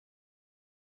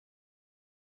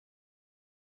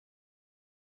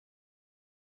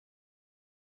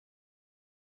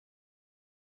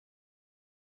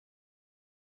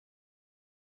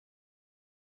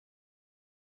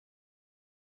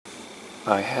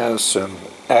I have some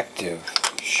active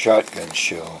shotgun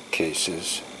shell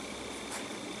cases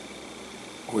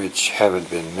which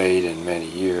haven't been made in many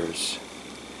years.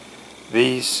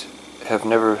 These have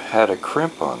never had a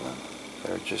crimp on them.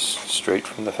 They're just straight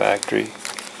from the factory,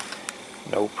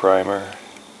 no primer.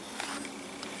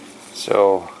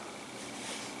 So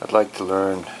I'd like to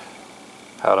learn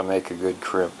how to make a good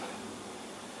crimp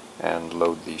and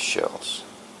load these shells.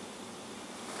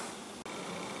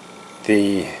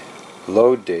 The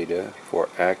load data for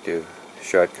active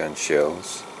shotgun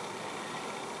shells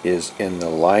is in the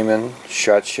Lyman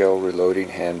Shotshell Reloading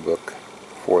Handbook,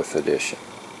 4th edition.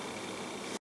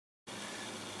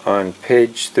 On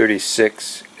page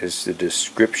 36 is the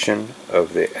description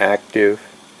of the active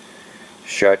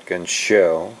shotgun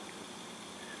shell.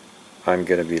 I'm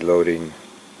going to be loading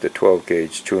the 12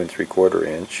 gauge 2 3/4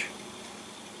 inch.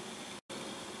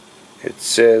 It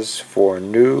says for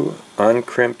new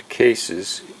uncrimped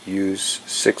cases use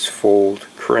 6-fold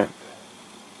crimp.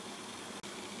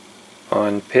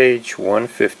 On page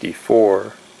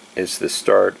 154 is the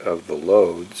start of the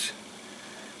loads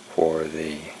for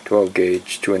the 12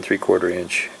 gauge 2 3/4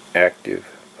 inch active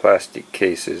plastic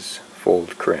cases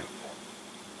fold crimp.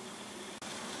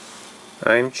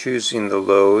 I'm choosing the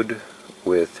load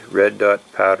with red dot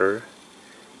powder,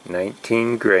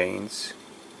 19 grains,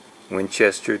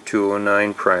 Winchester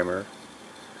 209 primer,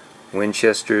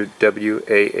 Winchester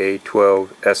WAA-12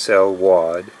 SL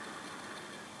wad,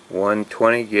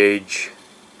 120 gauge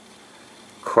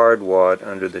card wad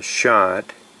under the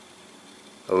shot,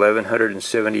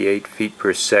 1178 feet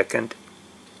per second,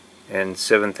 and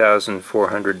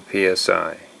 7,400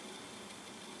 psi.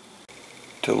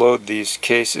 To load these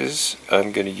cases,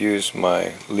 I'm going to use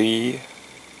my Lee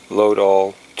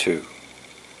Load-All 2.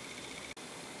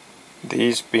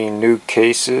 These being new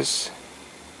cases,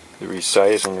 the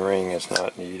resizing ring is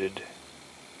not needed.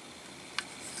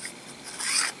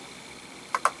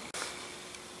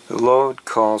 The load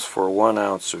calls for 1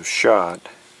 ounce of shot.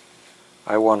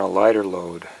 I want a lighter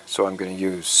load, so I'm going to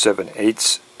use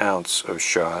 7/8 ounce of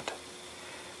shot,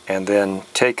 and then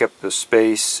take up the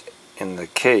space in the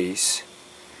case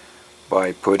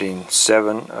by putting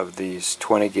 7 of these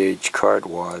 20 gauge card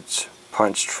wads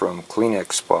punched from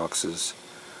Kleenex boxes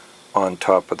on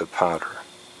top of the powder.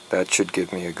 That should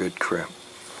give me a good crimp.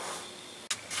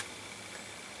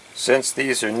 Since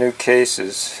these are new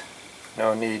cases,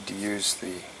 no need to use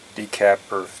the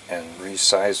decapper and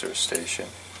resizer station.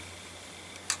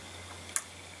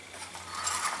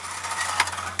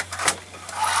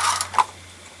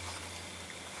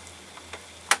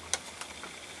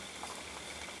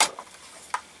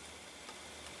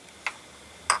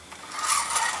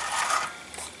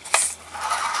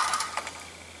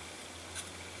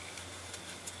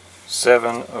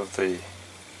 Seven of the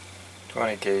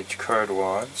 20 gauge card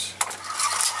wads.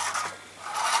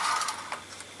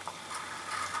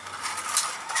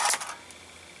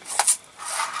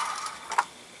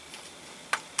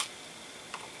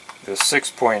 The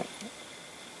 6-point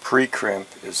pre-crimp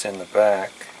is in the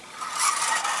back.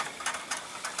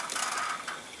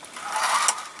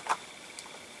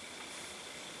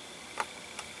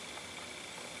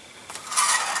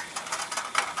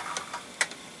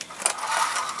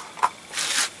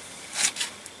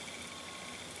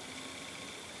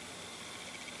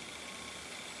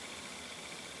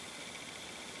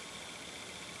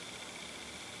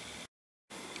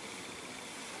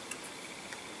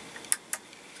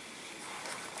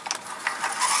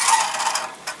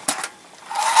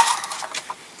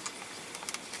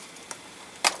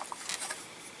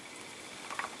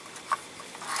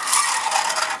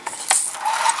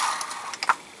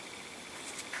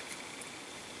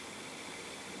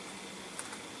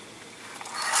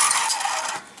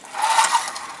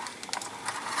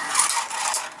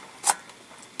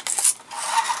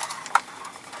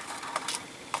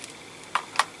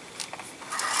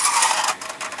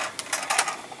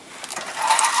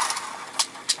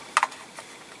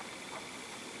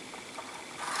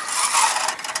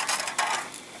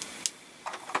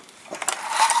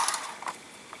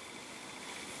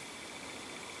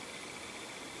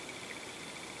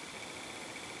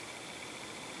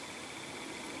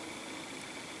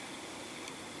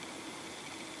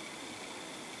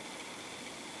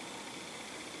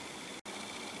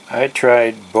 I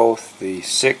tried both the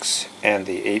 6 and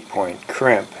the 8-point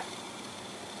crimp.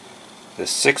 The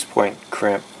 6-point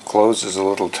crimp closes a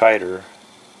little tighter.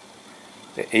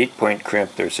 The 8-point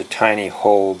crimp, there's a tiny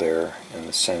hole there in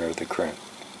the center of the crimp.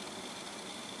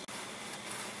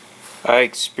 I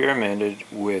experimented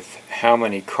with how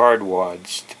many card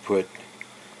wads to put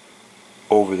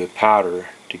over the powder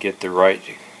to get the right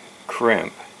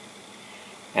crimp,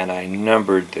 and I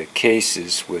numbered the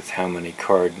cases with how many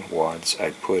card wads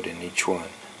I put in each one.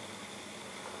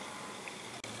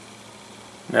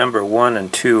 Number 1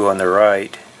 and 2 on the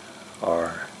right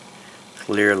are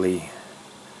clearly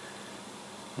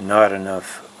not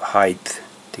enough height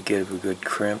to give a good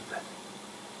crimp,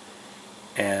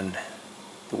 and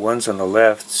the ones on the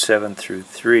left, 7 through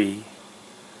 3,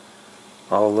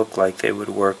 all look like they would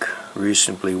work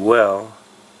reasonably well.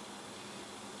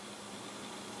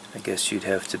 I guess you'd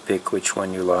have to pick which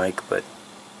one you like, but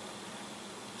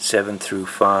 7 through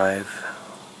 5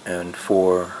 and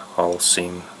 4 all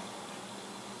seem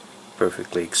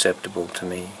perfectly acceptable to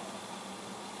me.